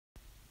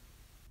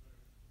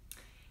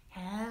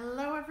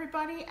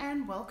everybody,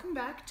 and welcome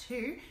back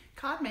to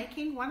Card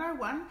Making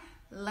 101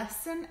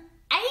 Lesson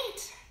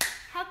 8.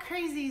 How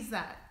crazy is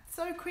that?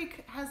 So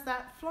quick has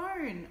that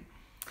flown.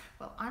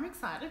 Well, I'm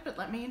excited, but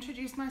let me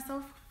introduce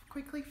myself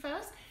quickly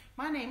first.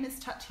 My name is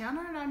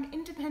Tatiana and I'm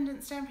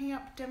Independent Stampin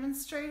Up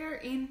Demonstrator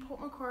in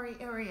Port Macquarie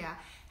area.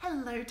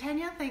 Hello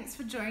Tanya, thanks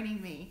for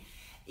joining me.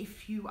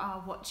 If you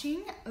are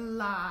watching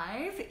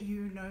live,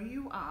 you know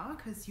you are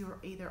because you're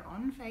either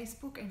on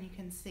Facebook and you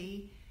can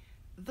see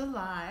the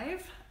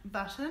live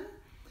button.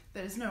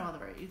 There's no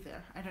other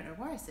either. I don't know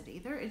why I said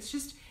either. It's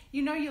just,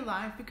 you know you're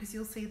live because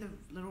you'll see the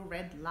little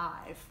red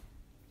live.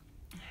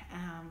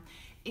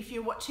 If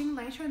you're watching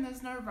later and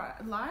there's no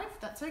live,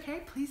 that's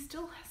okay. Please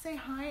still say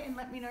hi and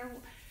let me know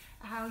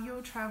how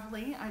you're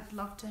traveling. I'd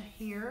love to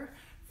hear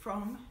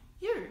from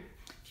you.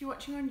 If you're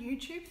watching on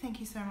YouTube, thank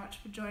you so much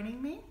for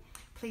joining me.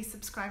 Please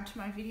subscribe to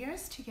my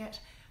videos to get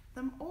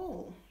them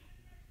all.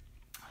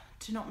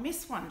 To not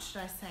miss one,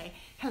 should I say.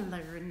 Hello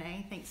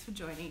Renee, thanks for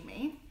joining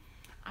me.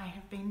 I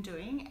have been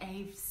doing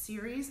a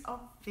series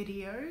of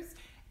videos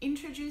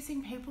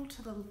introducing people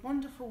to the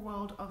wonderful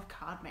world of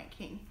card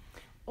making.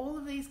 All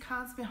of these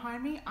cards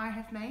behind me I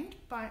have made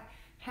by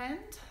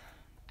hand,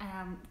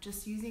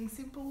 just using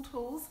simple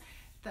tools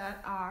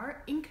that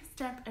are ink,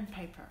 stamp and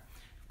paper.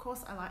 Of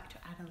course, I like to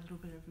add a little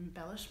bit of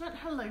embellishment.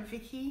 Hello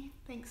Vicky,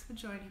 thanks for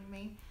joining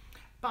me.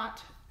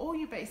 But all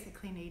you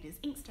basically need is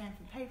ink, stamp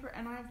and paper,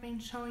 and I've been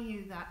showing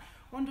you that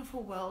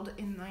wonderful world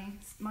in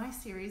my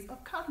series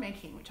of card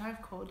making, which I've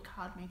called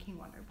Card Making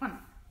 101.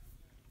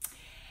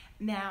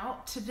 Now,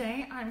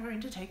 today I'm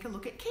going to take a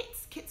look at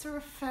kits. Kits are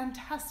a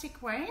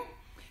fantastic way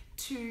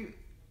to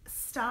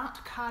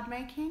start card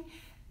making.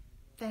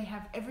 They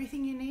have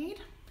everything you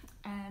need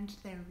and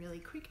they're really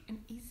quick and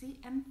easy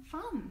and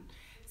fun.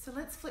 So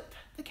let's flip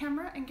the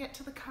camera and get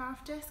to the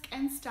craft desk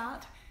and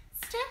start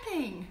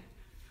stamping.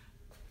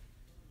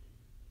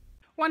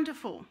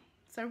 Wonderful.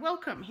 So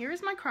welcome. Here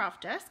is my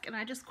craft desk and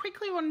I just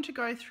quickly wanted to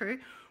go through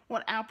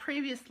what our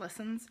previous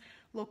lessons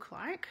look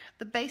like.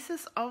 The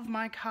basis of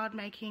my card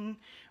making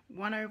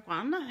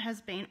 101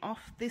 has been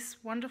off this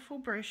wonderful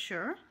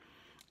brochure.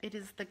 It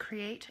is the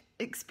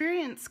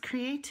Experience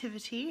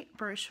Creativity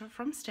brochure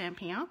from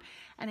Stampin' Up.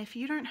 And if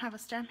you don't have a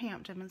Stampin'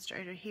 Up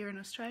demonstrator here in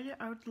Australia,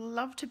 I would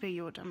love to be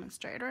your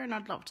demonstrator and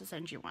I'd love to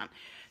send you one.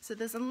 So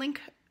there's a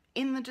link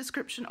in the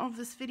description of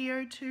this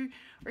video to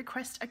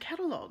request a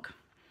catalogue.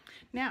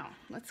 Now,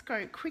 let's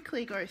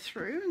quickly go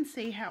through and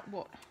see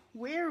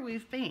where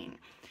we've been.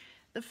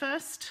 The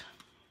first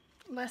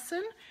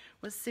lesson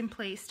was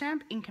simply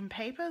stamp, ink and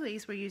paper.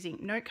 These were using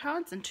note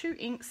cards and 2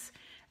 inks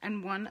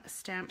and 1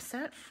 stamp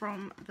set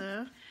from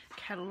the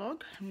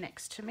catalogue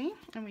next to me.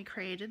 And we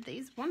created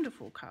these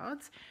wonderful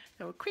cards.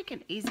 They were quick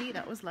and easy.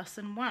 That was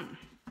lesson 1.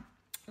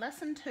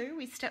 Lesson 2,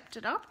 we stepped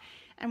it up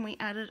and we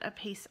added a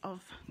piece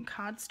of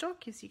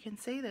cardstock. As you can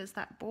see, there's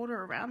that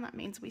border around. That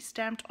means we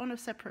stamped on a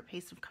separate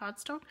piece of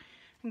cardstock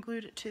and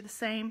glued it to the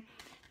same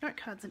note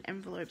cards and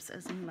envelopes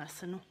as in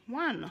lesson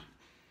 1.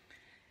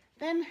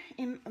 Then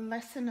in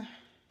lesson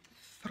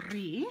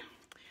 3,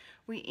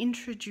 we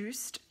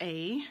introduced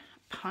a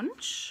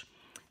punch,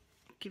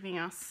 giving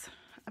us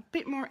a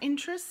bit more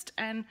interest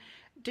and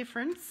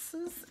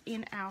differences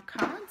in our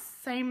cards.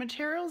 Same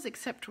materials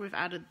except we've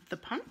added the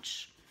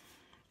punch.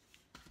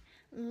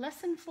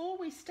 Lesson 4,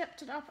 we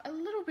stepped it up a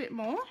little bit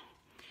more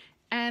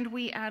and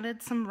we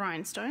added some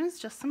rhinestones,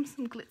 just some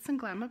glitz and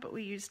glamour, but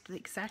we used the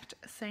exact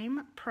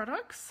same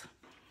products.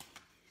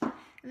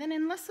 And then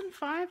in lesson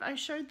 5, I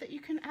showed that you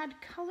can add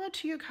colour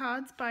to your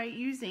cards by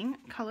using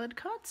coloured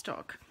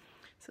cardstock.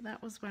 So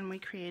that was when we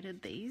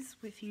created these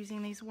with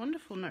using these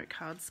wonderful note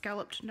cards,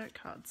 scalloped note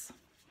cards.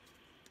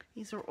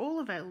 These are all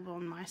available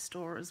in my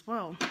store as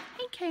well.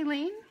 Hey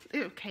Kayleen,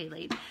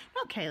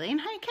 not Kayleen,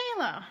 hey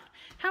Kayla.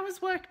 How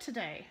was work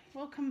today?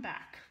 Welcome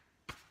back.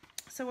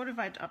 So what have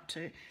I up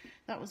to?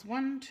 That was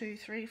 1, 2,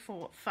 3,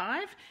 4,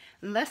 5.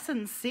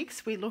 Lesson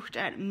 6, we looked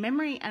at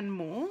memory and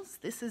mores.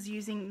 This is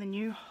using the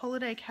new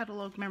holiday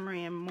catalogue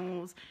memory and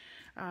mores.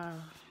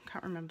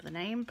 Can't remember the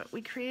name, but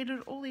we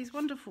created all these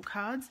wonderful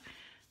cards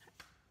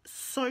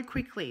so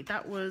quickly.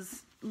 That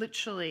was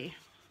literally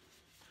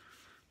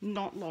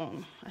not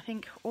long. I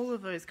think all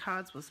of those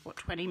cards was,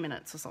 20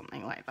 minutes or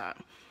something like that.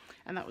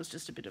 And that was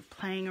just a bit of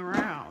playing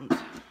around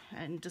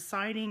and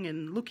deciding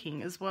and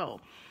looking as well.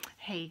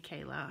 Hey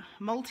Kayla,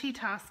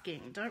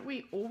 multitasking. Don't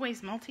we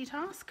always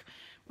multitask?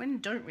 When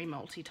don't we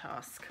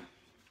multitask?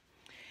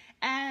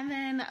 And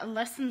then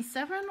lesson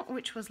 7,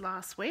 which was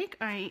last week,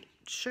 I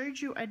showed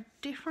you a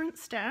different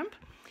stamp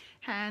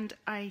and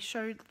I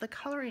showed the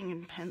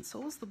colouring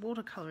pencils, the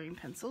watercolouring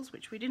pencils,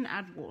 which we didn't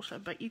add water,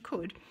 but you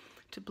could,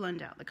 to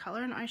blend out the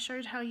colour. And I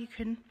showed how you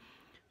can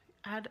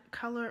add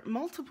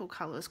multiple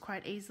colours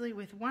quite easily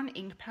with 1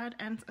 ink pad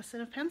and a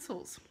set of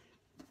pencils.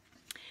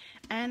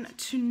 And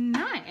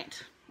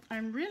tonight,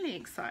 I'm really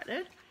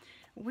excited,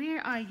 we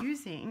are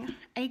using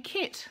a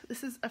kit.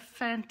 This is a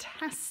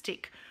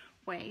fantastic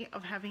way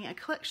of having a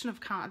collection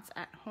of cards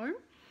at home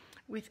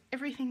with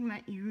everything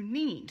that you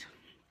need.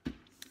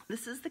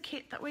 this is the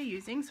kit that we're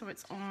using, so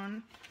it's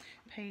on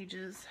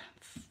pages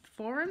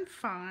 4 and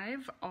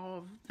 5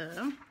 of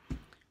the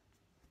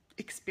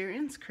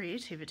Experience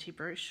Creativity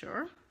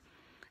brochure.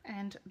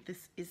 And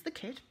this is the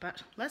kit,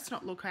 but let's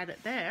not look at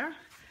it there.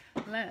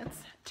 Let's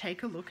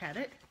take a look at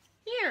it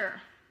here.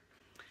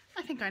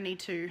 I think I need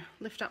to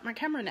lift up my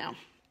camera now.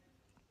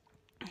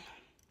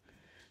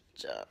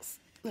 Just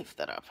lift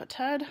that up a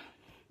tad.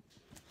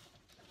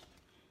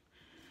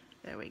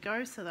 There we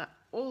go, so that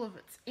all of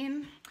it's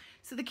in.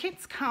 So the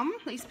kits come,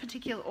 these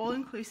particular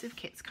all-inclusive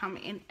kits come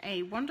in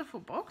a wonderful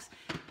box,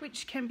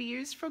 which can be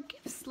used for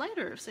gifts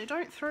later, so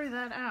don't throw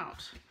that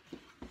out.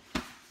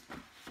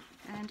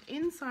 And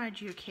inside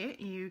your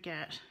kit you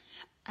get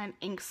an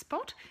ink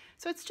spot.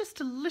 So it's just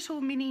a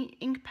little mini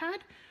ink pad,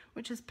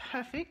 which is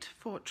perfect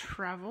for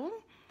travel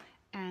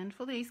and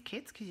for these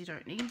kits because you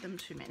don't need them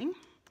too many.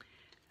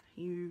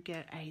 You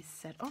get a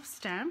set of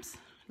stamps.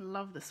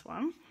 Love this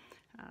one.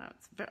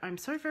 I'm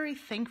so very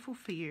thankful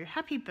for you.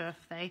 Happy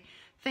birthday.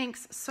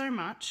 Thanks so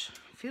much.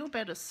 Feel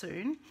better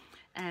soon.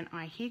 And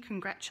I hear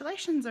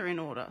congratulations are in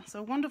order. So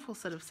a wonderful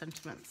set of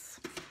sentiments.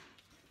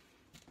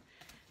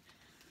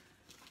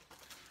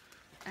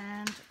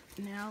 And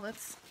now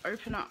let's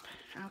open up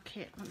our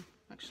kit.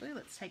 Actually,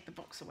 let's take the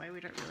box away. We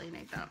don't really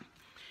need that.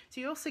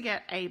 So you also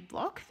get a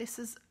block. This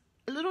is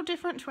a little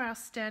different to our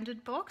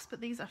standard blocks,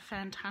 but these are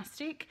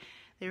fantastic.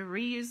 They're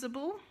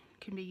reusable,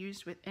 can be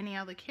used with any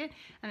other kit,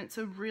 and it's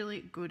a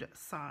really good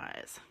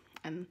size.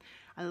 And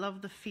I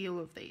love the feel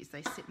of these.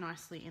 They sit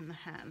nicely in the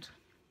hand.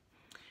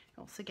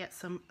 You also get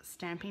some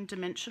stamping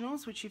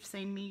dimensionals, which you've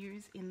seen me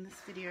use in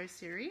this video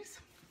series.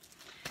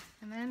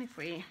 And then if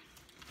we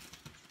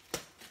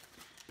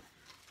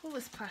pull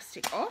this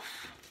plastic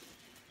off,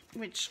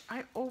 which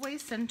I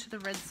always send to the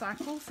Red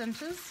Cycle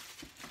centres.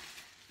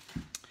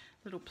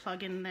 Little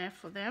plug in there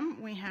for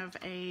them. We have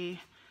a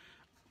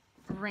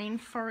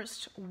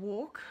rainforest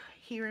walk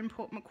here in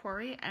Port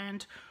Macquarie,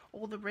 and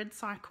all the Red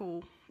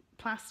Cycle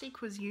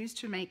plastic was used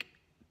to make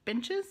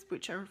benches,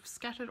 which are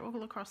scattered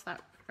all across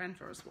that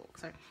rainforest walk.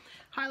 So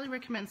highly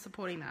recommend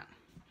supporting that.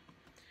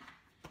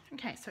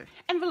 Okay, so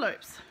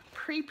envelopes,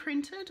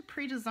 pre-printed,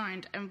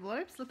 pre-designed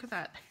envelopes. Look at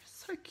that.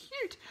 So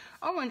cute.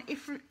 Oh, and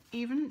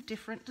even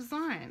different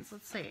designs.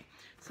 Let's see.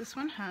 So this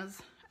one has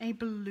a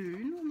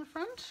balloon on the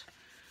front.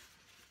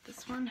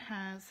 This one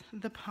has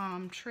the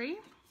palm tree.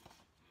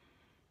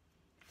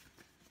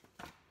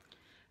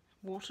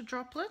 Water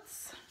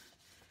droplets.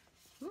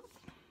 Ooh.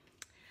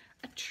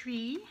 A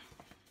tree.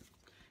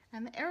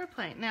 And the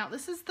aeroplane. Now,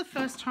 this is the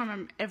first time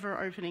I'm ever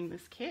opening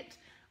this kit.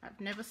 I've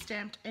never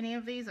stamped any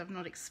of these. I've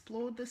not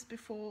explored this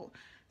before.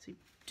 So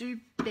do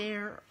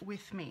bear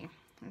with me.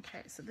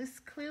 Okay, so this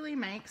clearly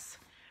makes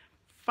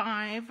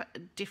 5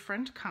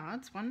 different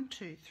cards. 1,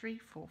 2, 3,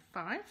 4,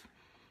 5.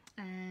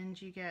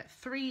 And you get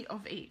 3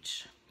 of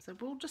each. So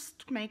we'll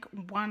just make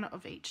 1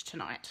 of each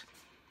tonight.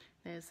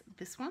 There's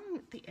this one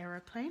with the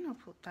aeroplane. I'll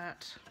put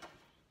that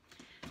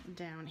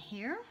down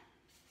here.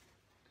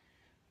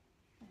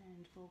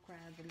 And we'll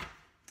grab an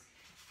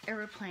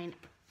aeroplane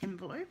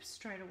envelope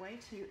straight away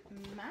to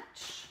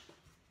match.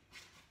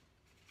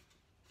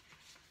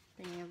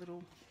 Being a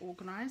little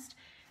organised.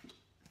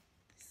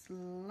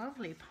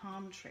 Lovely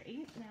palm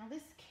tree. Now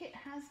this kit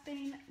has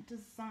been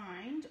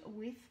designed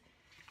with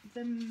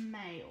the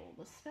male,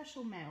 the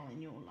special male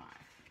in your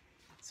life.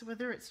 So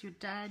whether it's your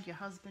dad, your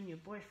husband, your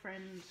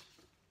boyfriend,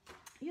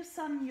 your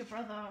son, your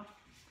brother,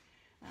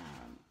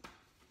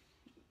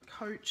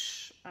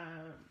 coach,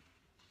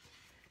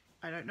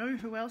 I don't know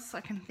who else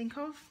I can think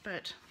of,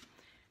 but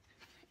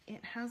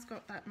it has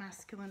got that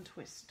masculine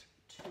twist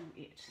to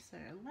it. So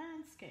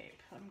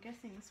landscape, I'm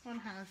guessing this one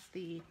has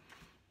the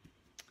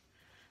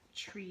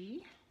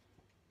tree,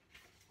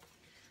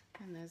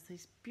 and there's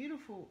these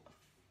beautiful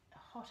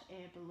hot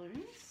air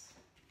balloons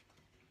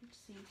which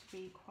seem to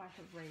be quite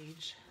a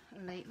rage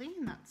lately,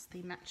 and that's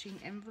the matching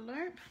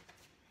envelope.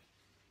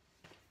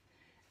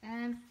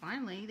 And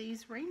finally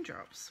these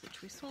raindrops,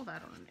 which we saw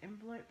that on an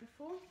envelope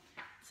before.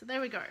 So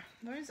there we go.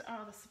 Those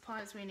are the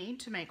supplies we need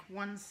to make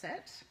 1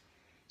 set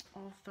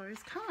of those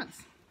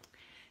cards.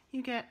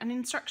 You get an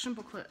instruction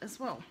booklet as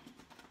well.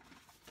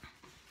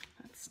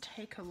 Let's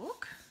take a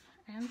look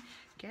and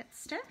get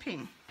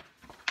stamping.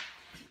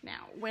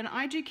 Now, when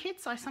I do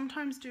kits, I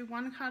sometimes do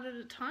 1 card at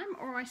a time,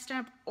 or I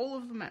stamp all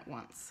of them at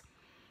once.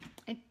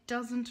 It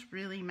doesn't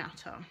really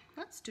matter.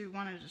 Let's do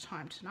 1 at a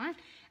time tonight.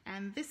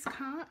 And this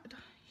card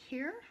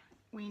here,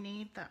 we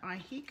need the I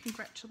hear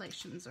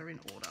congratulations are in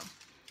order.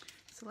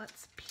 So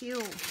let's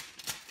peel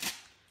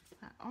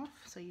that off.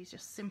 So you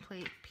just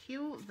simply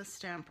peel the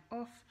stamp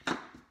off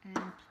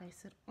and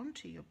place it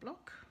onto your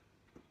block.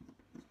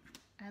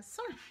 As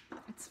so.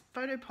 It's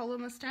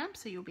photopolymer stamp,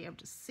 so you'll be able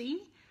to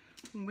see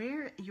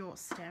where you're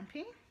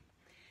stamping.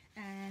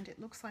 And it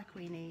looks like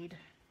we need,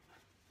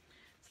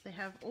 so they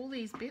have all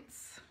these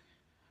bits,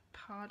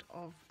 part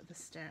of the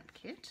stamp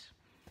kit,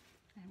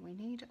 and we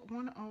need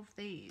 1 of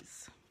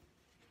these.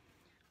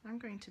 I'm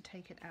going to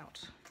take it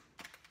out.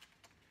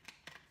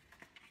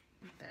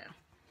 There.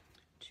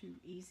 Too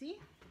easy.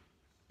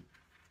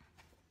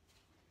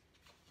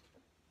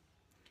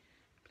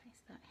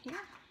 here.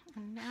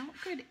 And now,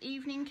 good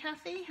evening,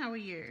 Kathy. How are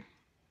you?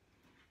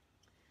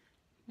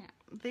 Now,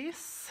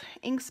 this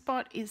ink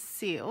spot is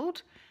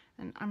sealed,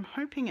 and I'm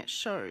hoping it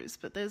shows,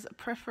 but there's a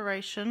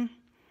perforation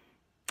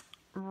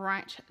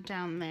right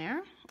down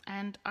there.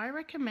 And I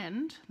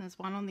recommend, there's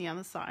one on the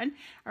other side,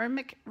 I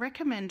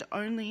recommend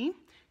only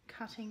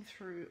cutting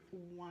through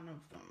one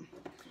of them.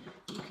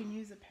 You can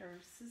use a pair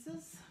of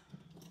scissors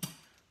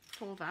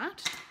for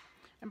that.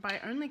 And by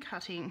only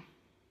cutting,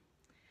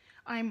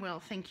 I'm well,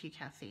 thank you,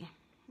 Kathy.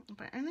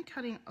 By only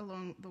cutting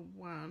along the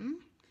one,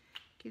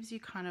 gives you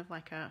kind of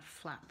like a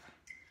flap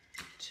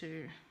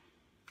to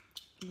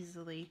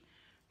easily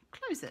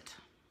close it. So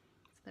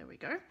there we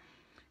go.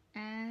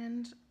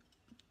 And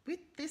with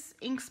this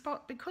ink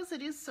spot, because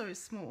it is so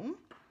small,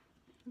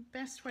 the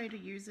best way to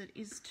use it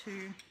is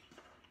to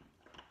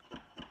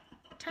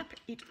tap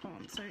it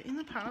on. So in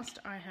the past,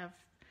 I have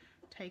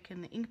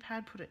taken the ink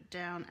pad, put it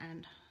down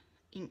and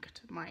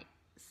inked my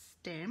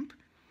stamp.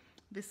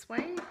 This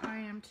way, I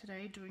am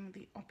today doing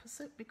the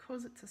opposite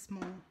because it's a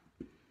small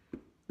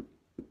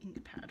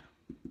ink pad.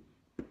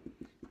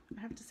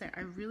 I have to say,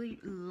 I really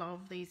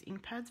love these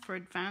ink pads for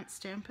advanced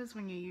stampers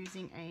when you're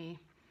using a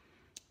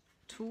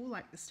tool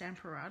like the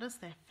Stamparatus.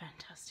 They're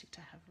fantastic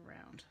to have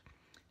around.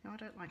 Now, I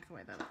don't like the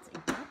way that it's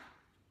inked up.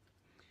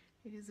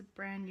 It is a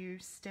brand new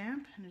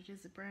stamp and it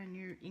is a brand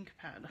new ink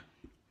pad.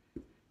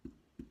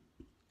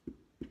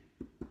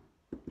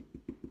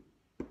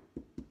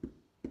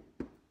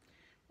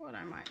 What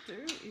I might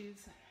do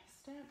is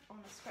stamp on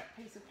a scrap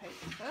piece of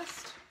paper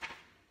first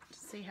to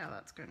see how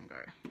that's going to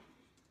go.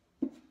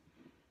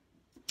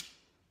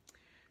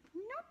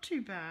 Not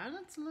too bad.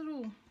 It's a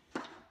little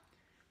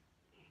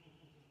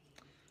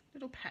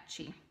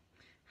patchy.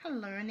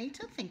 Hello,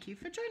 Anita. Thank you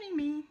for joining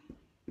me.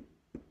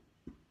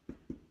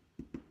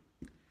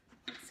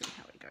 Let's see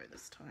how we go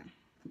this time.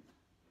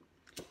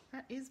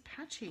 That is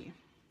patchy.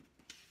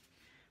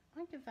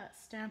 I'll give that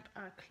stamp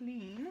a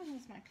clean.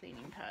 Where's my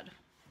cleaning pad?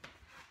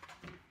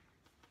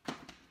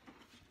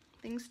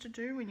 Things to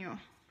do when you're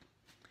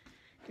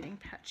getting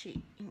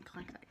patchy ink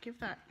like that. Give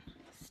that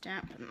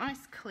stamp a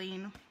nice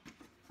clean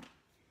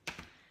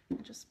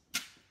and just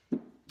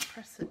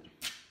press it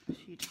a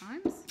few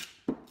times.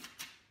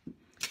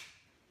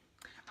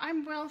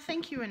 I'm well,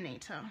 thank you,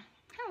 Anita.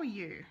 How are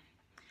you?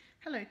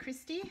 Hello,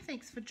 Christy.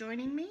 Thanks for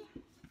joining me.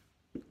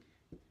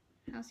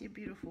 How's your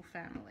beautiful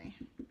family?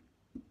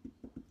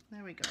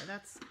 There we go.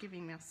 That's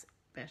giving us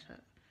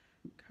better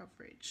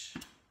coverage.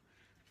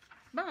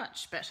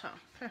 Much better.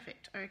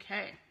 Perfect.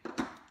 Okay.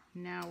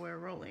 Now we're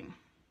rolling.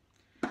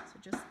 So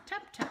just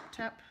tap, tap,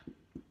 tap.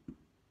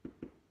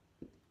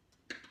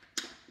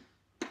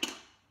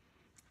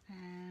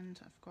 And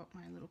I've got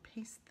my little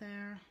piece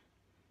there.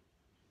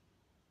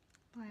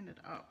 Line it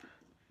up.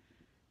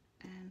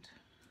 And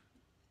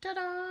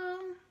ta-da!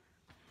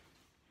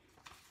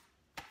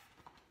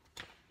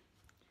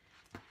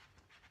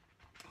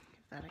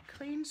 Give that a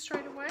clean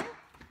straight away.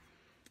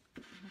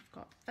 I've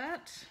got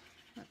that.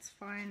 Let's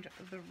find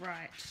the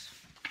right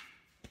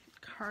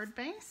card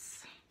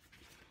base.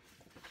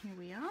 Here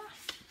we are.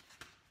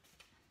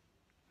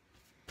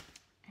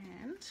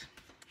 And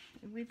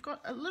we've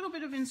got a little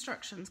bit of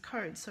instructions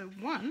code. So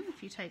one,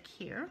 if you take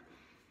here,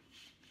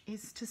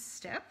 is to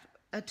stamp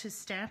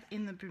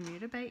in the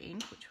Bermuda Bay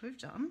ink, which we've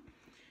done.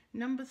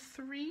 Number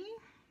 3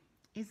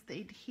 is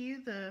the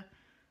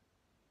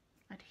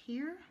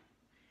adhere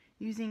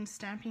using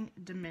stamping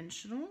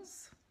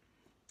dimensionals.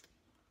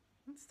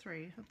 That's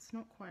 3. That's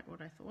not quite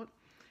what I thought.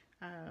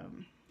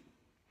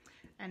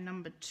 And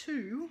number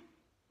 2,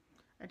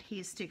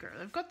 adhere sticker.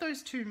 I've got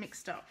those two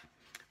mixed up,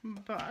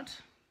 but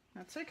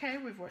that's okay.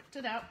 We've worked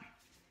it out.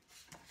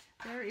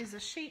 There is a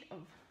sheet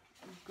of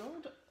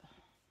gold,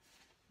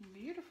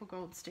 beautiful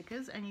gold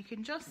stickers, and you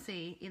can just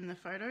see in the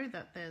photo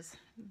that there's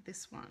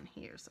this one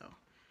here. So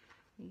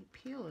you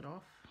peel it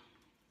off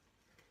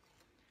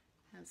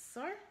as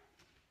so,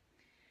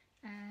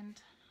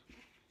 and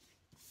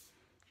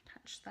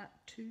attach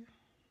that to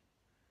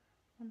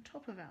on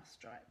top of our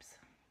stripes.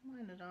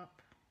 Line it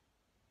up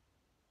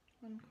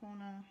one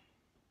corner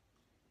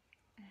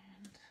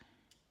and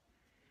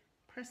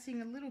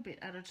pressing a little bit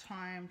at a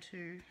time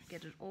to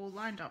get it all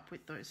lined up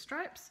with those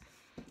stripes.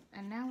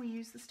 And now we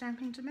use the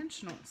stamping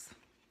dimensionals.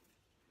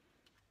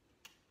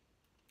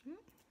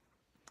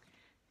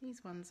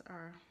 These ones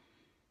are,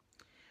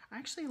 I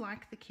actually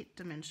like the kit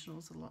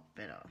dimensionals a lot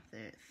better.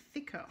 They're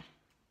thicker,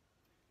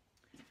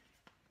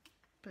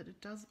 but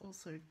it does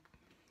also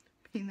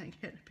mean they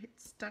get a bit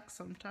stuck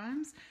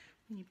sometimes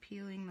when you're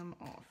peeling them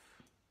off.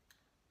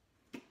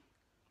 So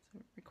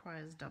it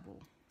requires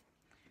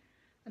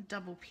a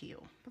double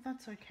peel, but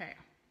that's okay.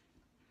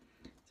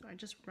 So I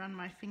just run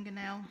my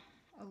fingernail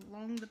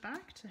along the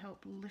back to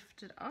help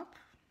lift it up.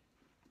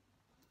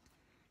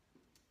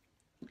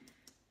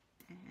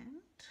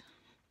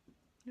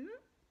 And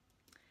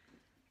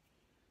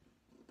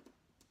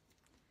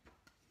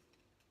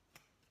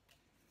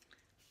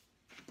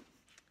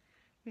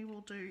we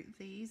will do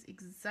these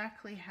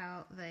exactly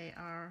how they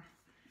are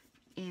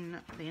in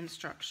the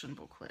instruction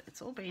booklet.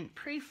 It's all been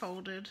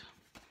pre-folded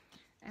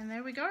And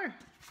there we go.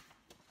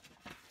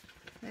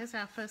 There's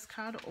our first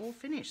card all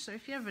finished. So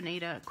if you ever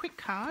need a quick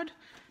card,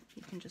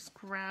 you can just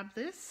grab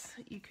this.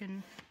 You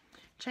can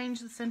change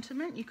the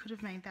sentiment. You could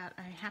have made that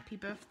a happy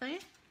birthday.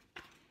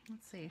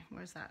 Let's see,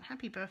 where's that?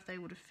 Happy birthday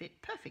would have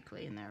fit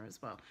perfectly in there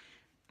as well.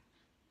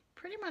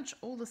 Pretty much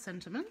all the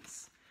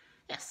sentiments.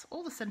 Yes,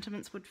 all the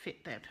sentiments would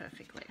fit there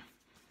perfectly.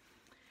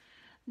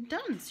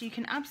 Done. So you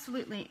can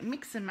absolutely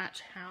mix and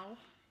match how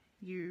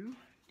you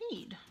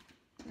need.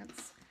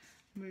 Let's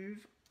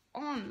move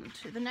on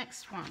to the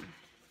next one,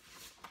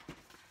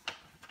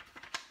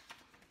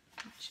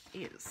 which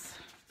is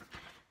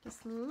this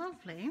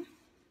lovely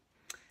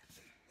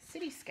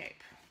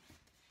cityscape.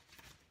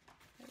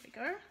 There we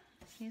go.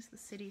 Here's the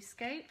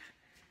cityscape,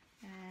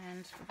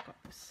 and we've got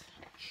this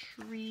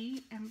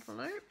tree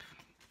envelope.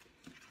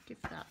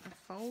 Give that a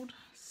fold.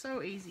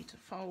 So easy to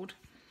fold.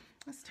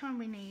 This time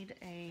we need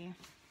a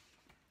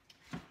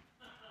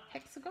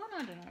hexagon.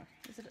 I don't know.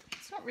 Is it?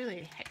 It's not really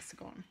a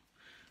hexagon,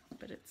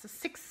 but it's a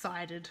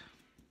 6-sided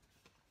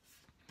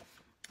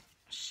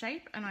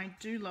shape, and I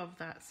do love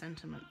that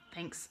sentiment.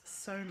 Thanks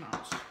so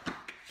much.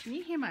 Can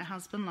you hear my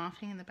husband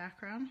laughing in the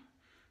background?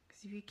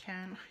 Because if you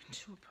can, I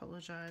do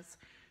apologize.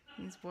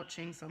 He's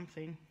watching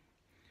something.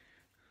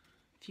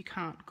 If you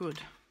can't, good.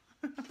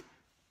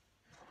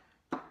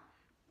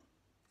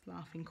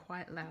 Laughing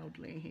quite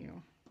loudly here.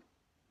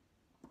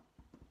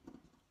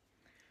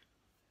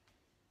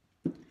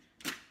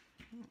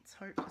 Let's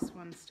hope this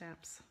one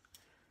stamps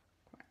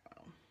quite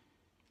well.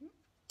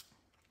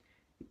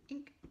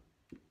 Ink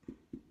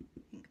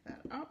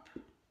that up.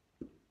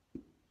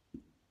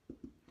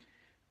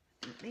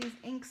 These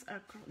inks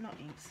are not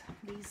inks.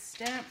 These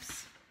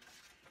stamps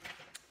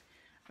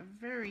are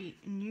very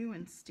new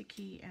and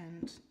sticky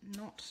and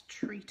not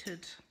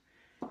treated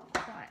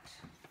quite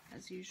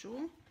as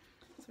usual.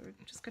 So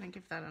we're just going to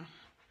give that a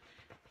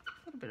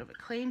little bit of a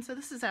clean. So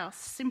this is our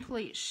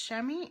Simply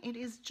Chamois. It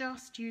is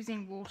just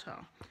using water.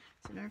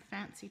 So no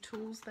fancy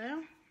tools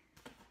there.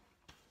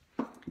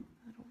 That'll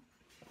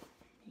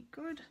be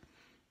good.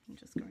 I'm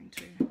just going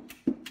to,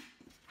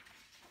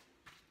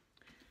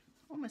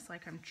 almost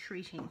like I'm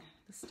treating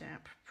the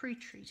stamp,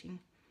 pre-treating,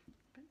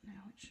 but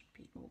now it should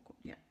be all good.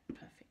 Yeah,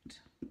 perfect.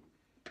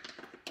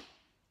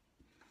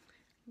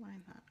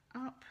 Line that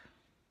up.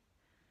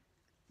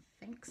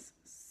 Thanks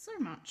so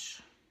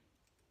much.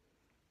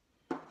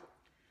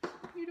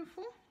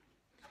 Beautiful.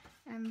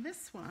 And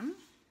this one,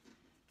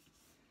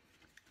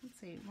 let's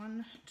see,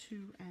 1,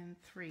 2, and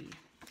 3.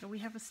 So we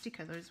have a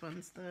sticker, those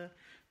ones. The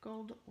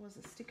gold was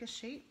a sticker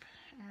sheet,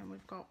 and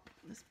we've got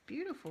this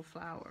beautiful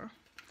flower.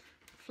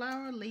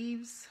 Flower,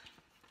 leaves.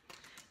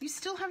 You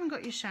still haven't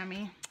got your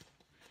chamois,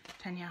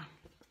 Tanya.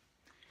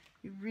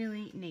 You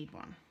really need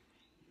one.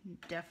 You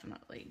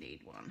definitely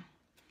need one.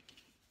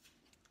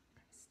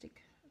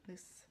 Stick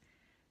this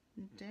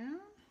down,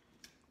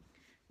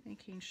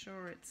 making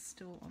sure it's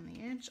still on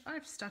the edge.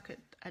 I've stuck it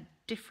a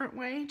different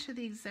way to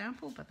the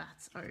example, but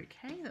that's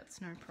okay.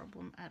 That's no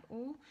problem at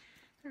all.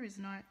 There is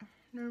no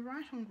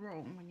right or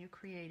wrong when you're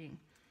creating.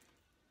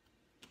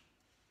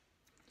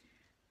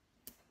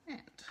 And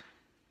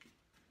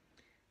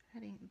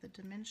adding the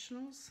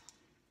dimensionals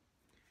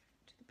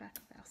to the back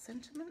of our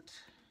sentiment.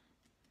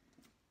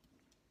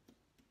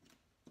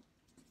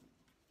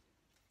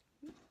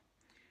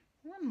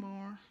 One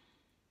more.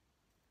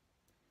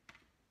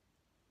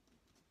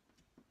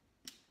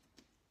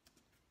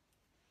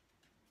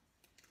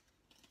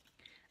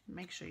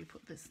 Make sure you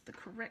put this the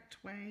correct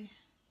way.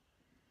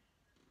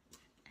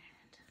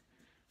 And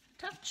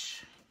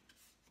touch.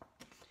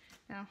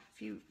 Now,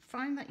 if you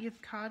find that your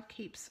card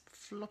keeps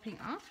flopping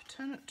up,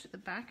 turn it to the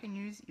back and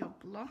use your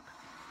block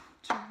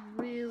to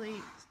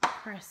really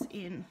press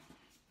in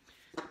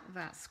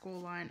that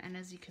score line. And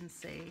as you can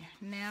see,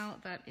 now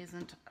that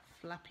isn't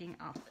flapping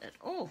up at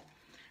all.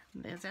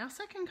 There's our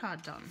second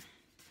card done.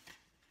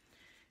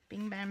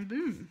 Bing, bam,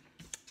 boom.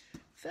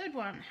 Third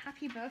one,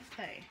 happy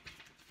birthday.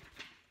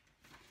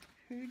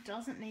 Who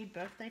doesn't need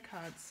birthday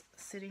cards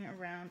sitting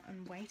around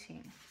and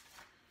waiting?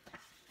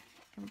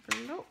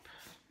 Envelope.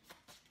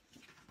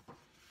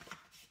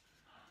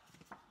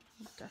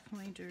 I'll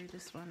definitely do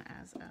this one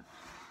as a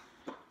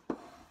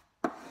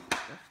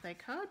birthday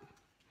card.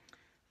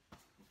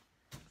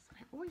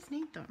 I always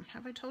need them.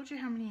 Have I told you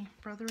how many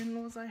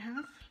brother-in-laws I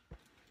have?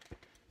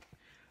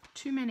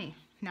 Too many.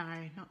 No,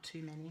 not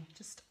too many.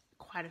 Just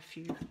quite a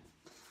few.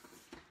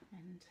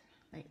 And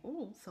they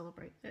all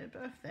celebrate their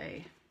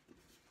birthday.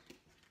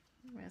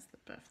 Where's the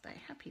birthday?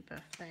 Happy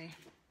birthday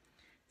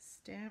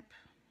stamp.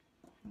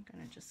 I'm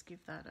going to just give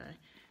that a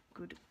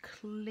good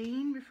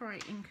clean before I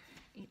ink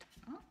it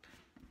up.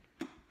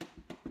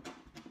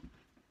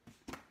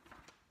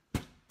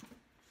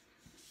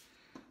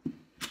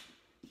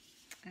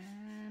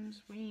 And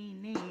we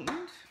need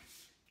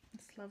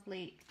this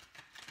lovely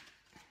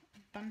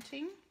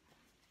bunting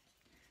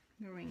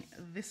going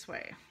this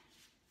way.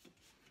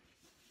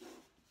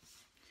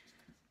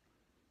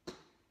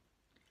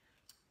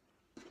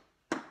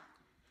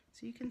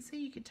 So you can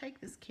see you could take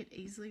this kit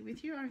easily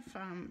with you.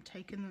 I've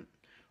taken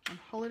on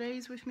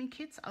holidays with me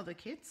kits, other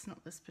kits,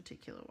 not this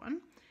particular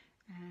one.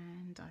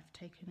 And I've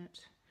taken it,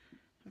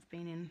 I've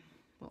been in,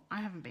 well,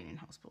 I haven't been in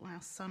hospital.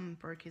 Our son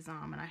broke his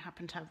arm and I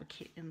happened to have a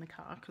kit in the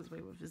car because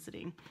we were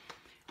visiting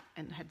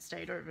and had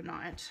stayed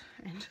overnight.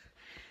 And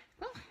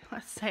well,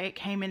 let's say it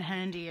came in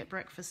handy at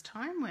breakfast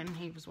time when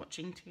he was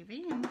watching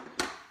TV and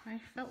I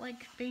felt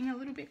like being a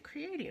little bit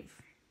creative.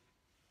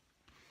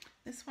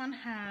 This one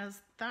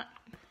has that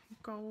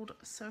gold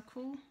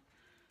circle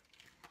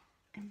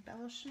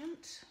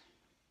embellishment.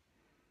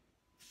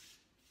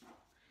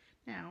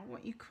 Now,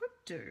 what you could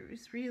do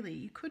is really,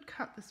 you could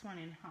cut this one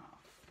in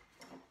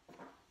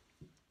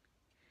half.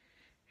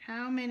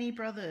 How many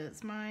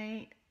brothers?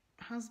 My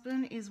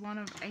husband is one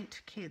of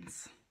 8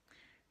 kids,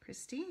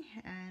 Christy,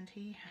 and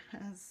he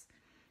has,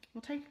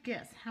 we'll take a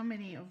guess, how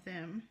many of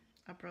them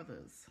are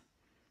brothers?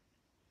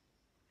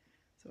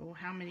 So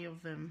how many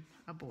of them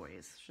are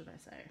boys, should I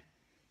say?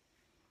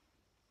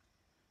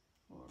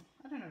 Or,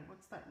 I don't know,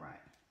 what's that right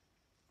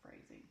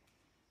phrasing?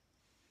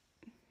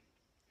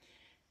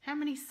 How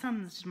many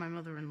sons did my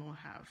mother-in-law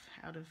have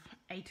out of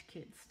 8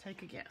 kids?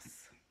 Take a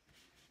guess.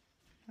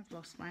 I've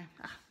lost my,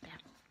 there.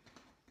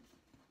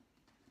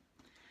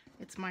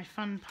 It's my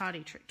fun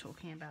party trick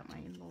talking about my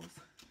in-laws.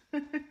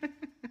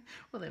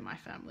 Well, they're my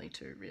family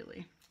too,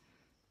 really.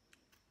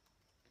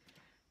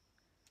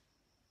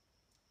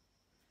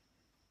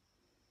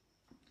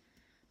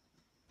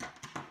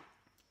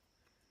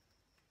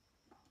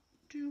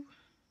 Two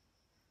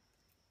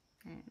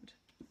and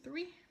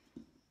 3.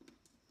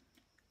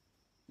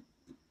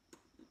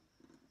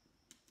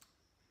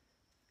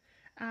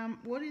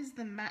 What is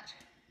the mat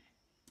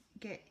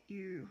get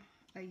you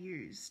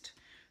used?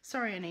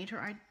 Sorry, Anita,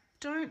 I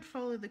don't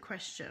follow the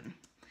question.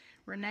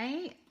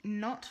 Renee,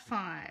 not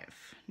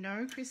 5.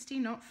 No, Christy,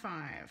 not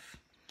 5.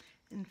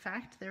 In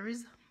fact, there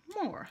is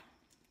more.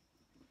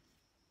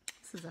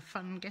 This is a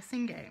fun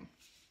guessing game.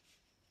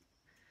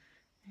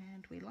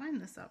 And we line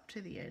this up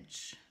to the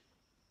edge.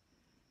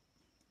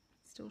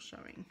 Still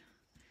showing.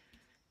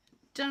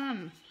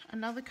 Done.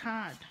 Another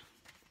card.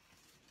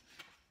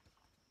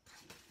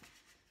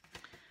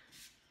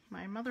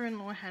 My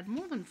mother-in-law had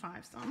more than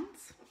 5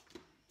 sons.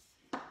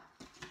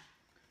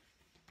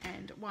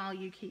 And while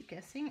you keep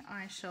guessing,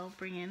 I shall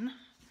bring in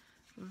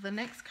the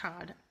next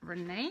card.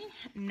 Renee,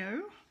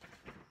 no,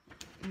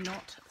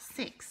 not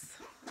 6.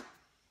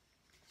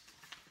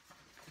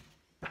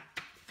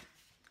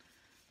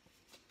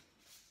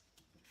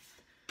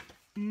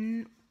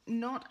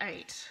 Not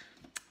 8.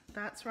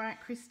 That's right,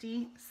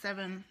 Christy,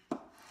 7. So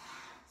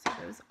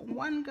there's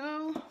one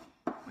girl,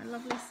 my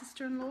lovely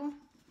sister-in-law.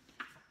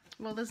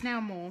 Well, there's now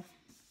more.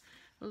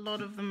 A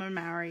lot of them are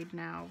married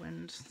now,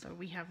 and so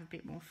we have a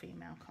bit more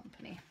female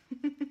company.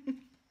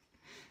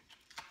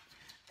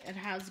 It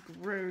has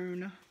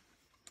grown.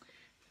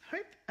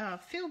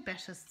 Hope, feel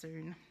better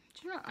soon.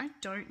 Do you know, I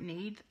don't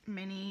need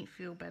many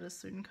feel better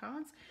soon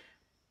cards,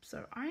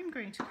 so I'm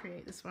going to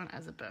create this one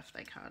as a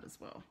birthday card as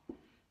well.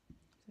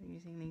 So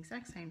using the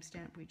exact same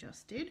stamp we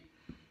just did.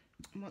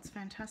 And what's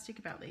fantastic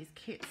about these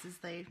kits is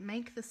they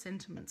make the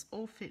sentiments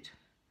all fit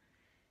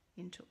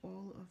into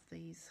all of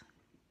these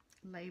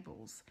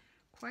labels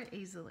quite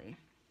easily,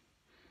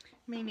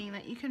 meaning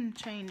that you can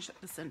change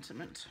the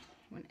sentiment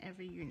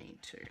whenever you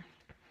need to.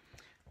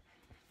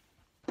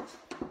 Give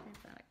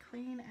that a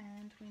clean,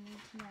 and we need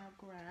to now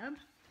grab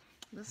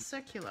the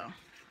circular.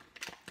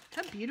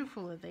 How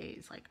beautiful are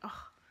these? Like,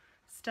 oh,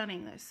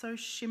 stunning. They're so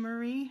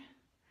shimmery.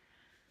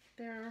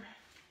 They're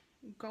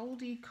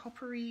goldy,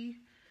 coppery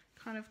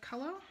kind of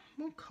color,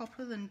 more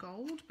copper than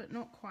gold, but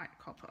not quite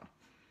copper.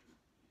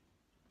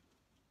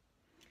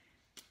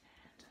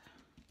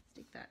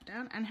 Stick that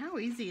down. And how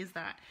easy is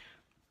that?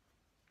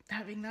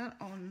 Having that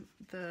on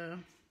the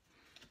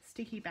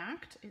sticky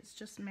backed, it's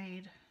just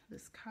made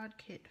this card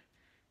kit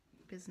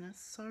business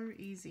so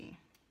easy.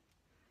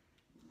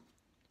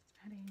 Just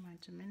adding my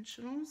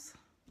dimensionals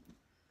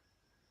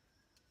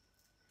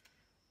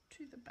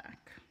to the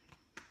back.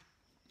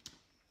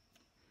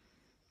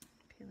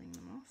 Peeling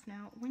them off.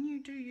 Now, when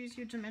you do use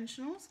your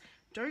dimensionals,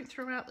 don't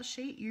throw out the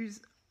sheet.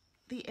 Use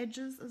the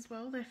edges as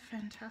well. They're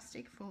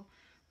fantastic for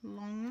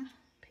long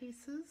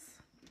pieces.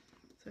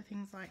 So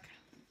things like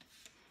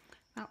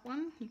that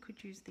one, you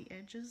could use the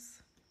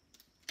edges.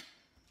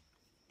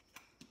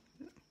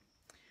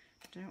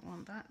 Don't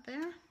want that there.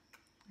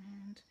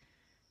 And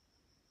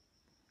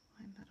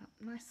line that up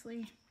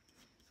nicely.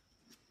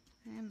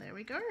 And there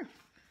we go.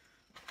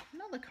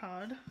 Another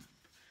card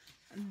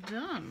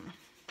done.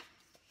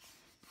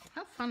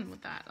 How fun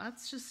with that?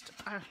 That's just,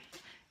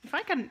 if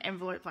I got an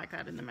envelope like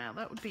that in the mail,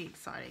 that would be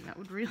exciting. That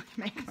would really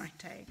make my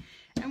day.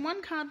 And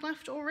one card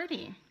left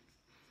already.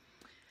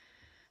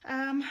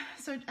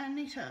 So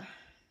Anita,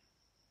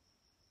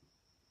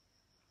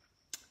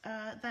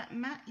 that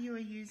mat you are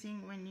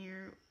using when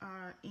you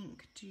are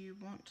ink, do you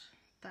want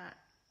that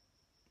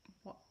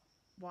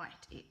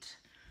white it?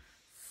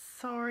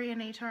 Sorry,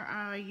 Anita,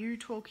 are you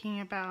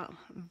talking about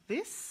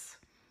this?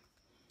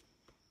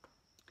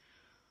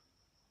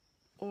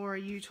 Or are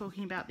you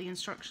talking about the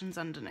instructions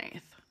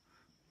underneath?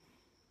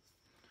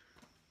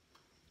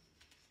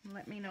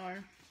 Let me know.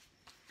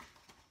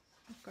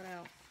 We've got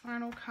our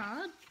final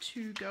card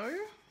to go.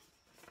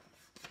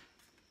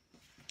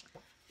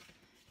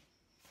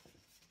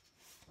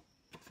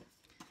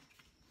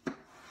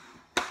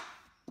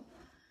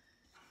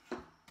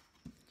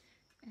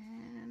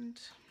 And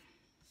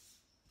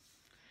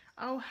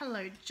oh,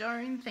 hello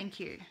Joan, thank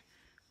you.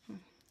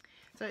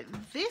 So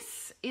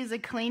this is a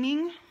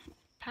cleaning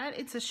pad.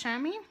 It's a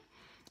chamois.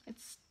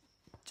 It's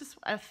just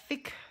a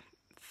thick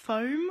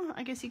foam,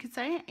 I guess you could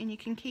say, and you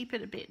can keep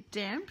it a bit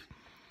damp.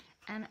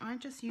 And I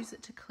just use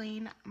it to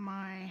clean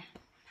my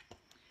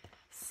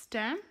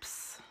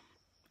stamps,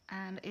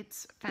 and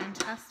it's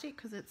fantastic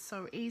because it's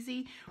so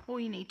easy. All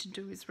you need to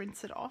do is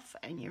rinse it off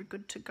and you're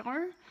good to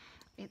go.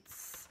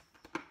 It's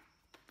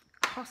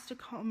cost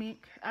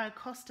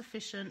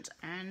efficient,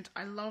 and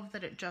I love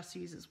that it just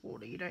uses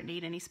water. You don't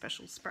need any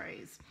special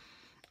sprays.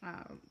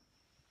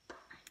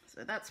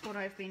 So that's what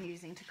I've been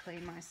using to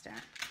clean my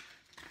stamp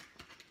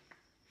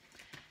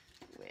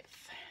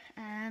with.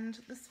 And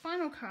this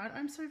final card,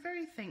 I'm so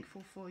very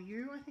thankful for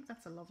you. I think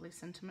that's a lovely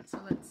sentiment, so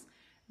let's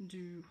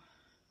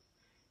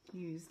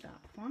use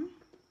that one.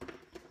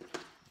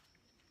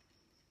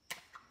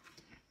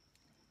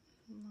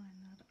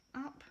 Line that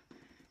up.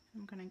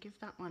 I'm going to give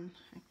that one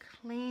a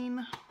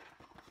clean.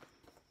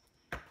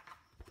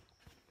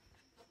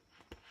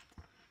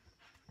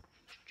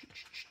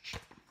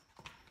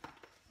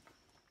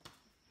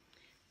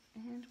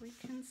 And we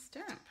can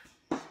stamp.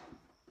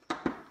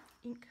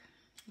 Ink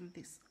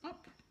this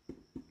up.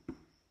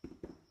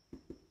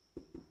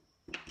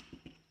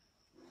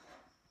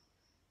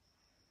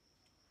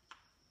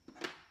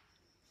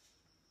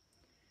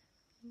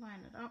 Line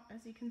it up,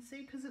 as you can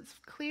see, because it's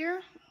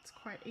clear, it's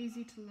quite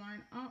easy to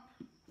line up.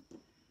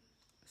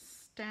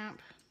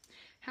 Stamp.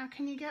 How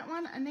can you get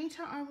one?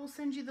 Anita, I will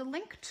send you the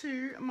link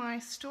to my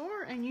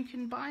store and you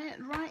can buy it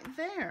right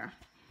there.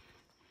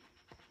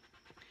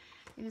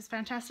 It is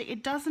fantastic.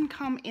 It doesn't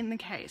come in the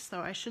case,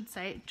 though. I should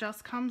say it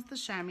just comes the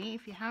chamois.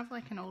 If you have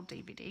like an old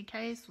DVD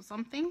case or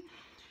something,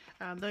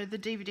 though the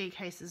DVD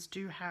cases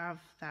do have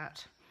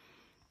that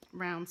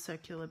round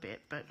circular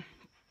bit, but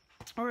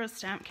or a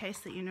stamp case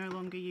that you're no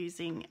longer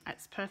using,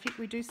 it's perfect.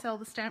 We do sell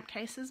the stamp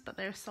cases, but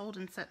they're sold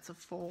in sets of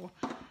 4.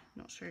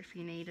 Not sure if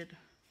you needed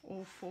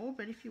all 4,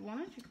 but if you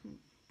wanted, you can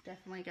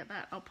definitely get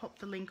that. I'll pop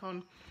the link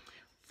on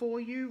for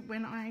you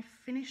when I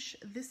finish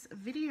this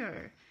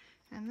video.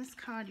 And this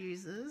card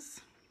uses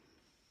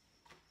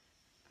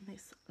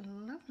this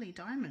lovely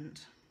diamond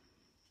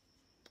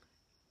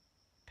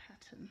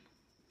pattern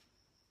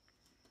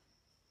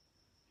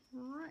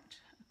right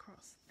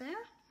across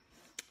there.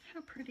 How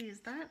pretty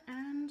is that?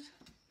 And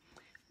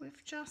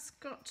we've just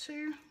got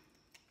to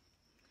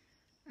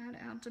add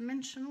our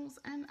dimensionals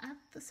and add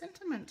the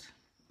sentiment.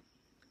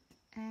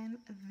 And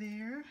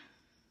there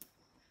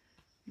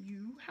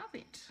you have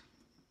it.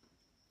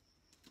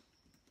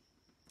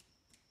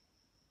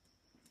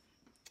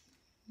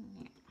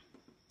 Yeah.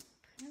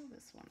 Peel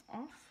this one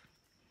off.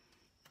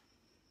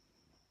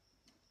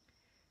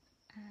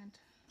 Add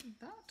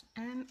that,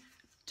 and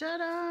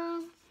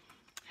ta-da!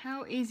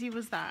 How easy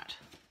was that?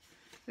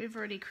 We've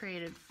already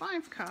created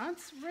 5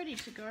 cards ready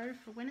to go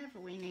for whenever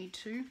we need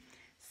to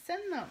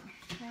send them.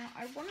 Now,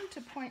 I wanted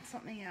to point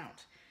something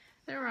out.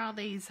 There are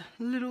these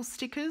little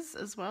stickers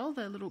as well.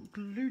 They're little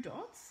glue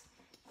dots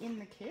in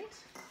the kit.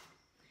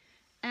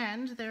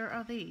 And there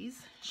are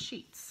these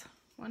sheets.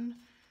 1,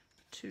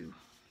 2,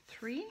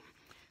 3.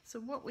 So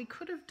what we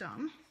could have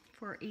done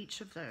for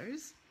each of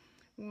those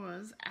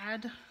was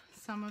add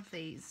some of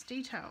these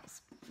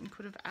details. We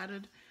could have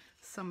added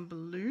some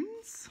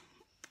balloons.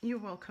 You're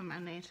welcome,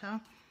 Anita.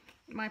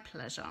 My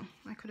pleasure.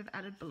 I could have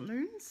added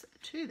balloons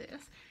to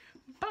this,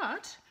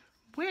 but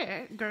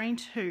we're going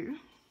to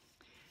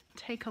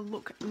take a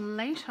look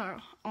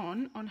later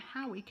on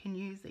how we can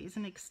use these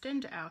and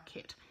extend our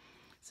kit.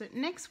 So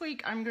next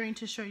week I'm going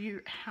to show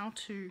you how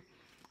to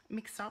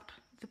mix up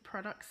the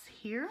products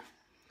here,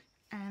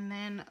 and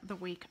then the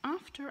week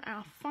after,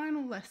 our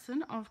final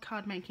lesson of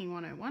Card Making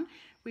 101,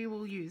 we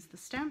will use the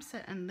stamp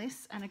set and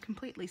this and a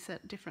completely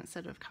different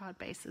set of card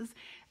bases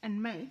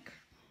and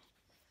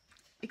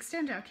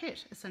extend our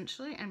kit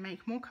essentially and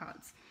make more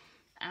cards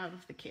out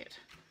of the kit,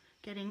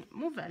 getting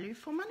more value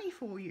for money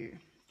for you.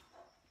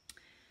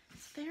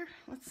 So there,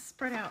 let's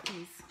spread out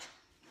these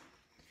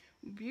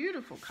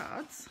beautiful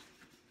cards.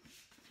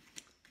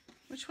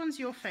 Which one's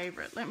your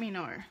favorite? Let me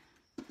know.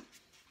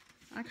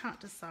 I can't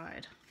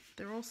decide.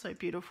 They're all so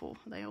beautiful.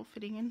 Are they all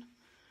fitting in?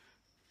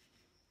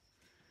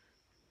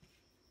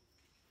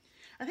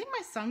 I think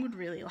my son would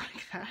really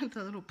like that,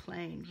 the little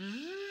plane.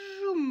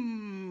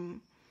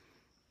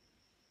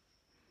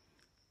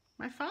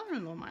 My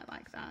father-in-law might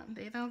like that.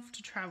 They love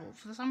to travel.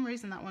 For some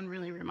reason, that one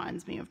really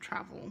reminds me of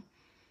travel.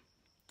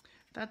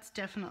 That's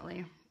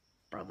definitely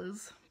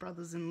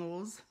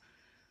brothers-in-laws.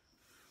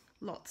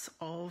 Lots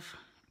of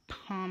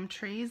palm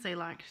trees. They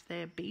like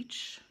their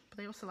beach, but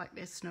they also like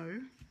their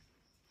snow.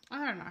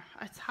 I don't know.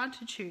 It's hard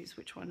to choose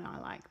which one I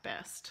like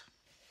best.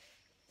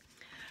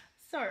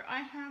 So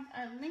I have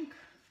a link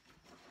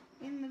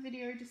in the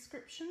video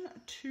description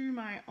to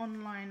my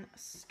online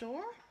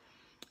store.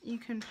 You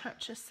can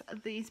purchase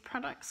these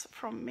products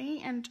from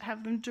me and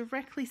have them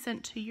directly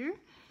sent to you.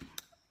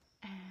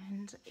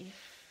 And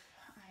if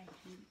I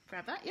can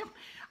grab that, yep.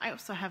 I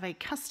also have a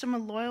customer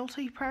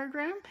loyalty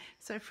program.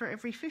 So for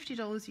every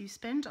 $50 you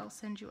spend, I'll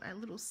send you a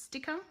little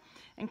sticker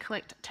and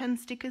collect 10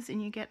 stickers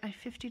and you get a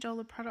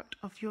 $50 product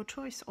of your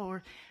choice,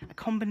 or a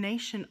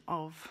combination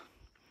of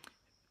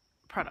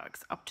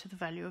products up to the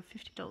value of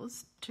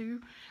 $50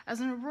 as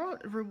a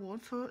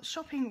reward for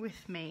shopping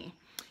with me.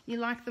 You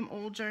like them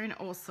all, Joan?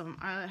 Awesome.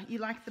 You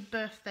like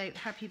the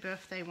happy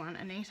birthday one,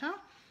 Anita?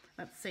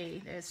 Let's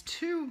see, there's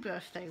 2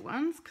 birthday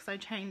ones because I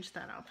changed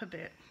that up a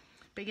bit.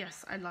 But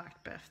yes, I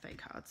like birthday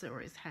cards. They're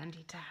always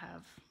handy to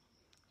have.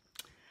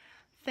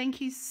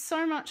 Thank you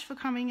so much for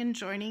coming and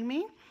joining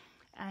me.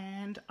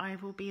 And I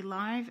will be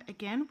live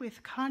again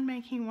with Card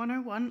Making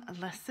 101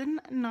 Lesson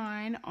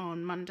 9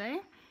 on Monday.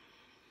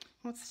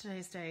 What's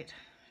today's date?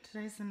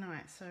 Today's the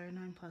 9th, so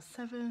 9 plus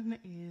 7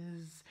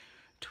 is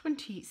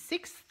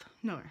 26th.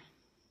 No,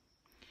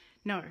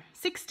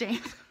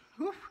 16th.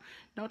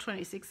 Not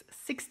 26th,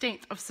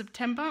 16th of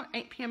September,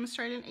 8 p.m.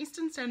 Australian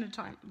Eastern Standard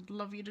Time. I'd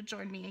love you to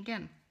join me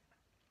again.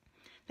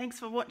 Thanks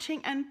for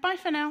watching and bye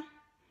for now.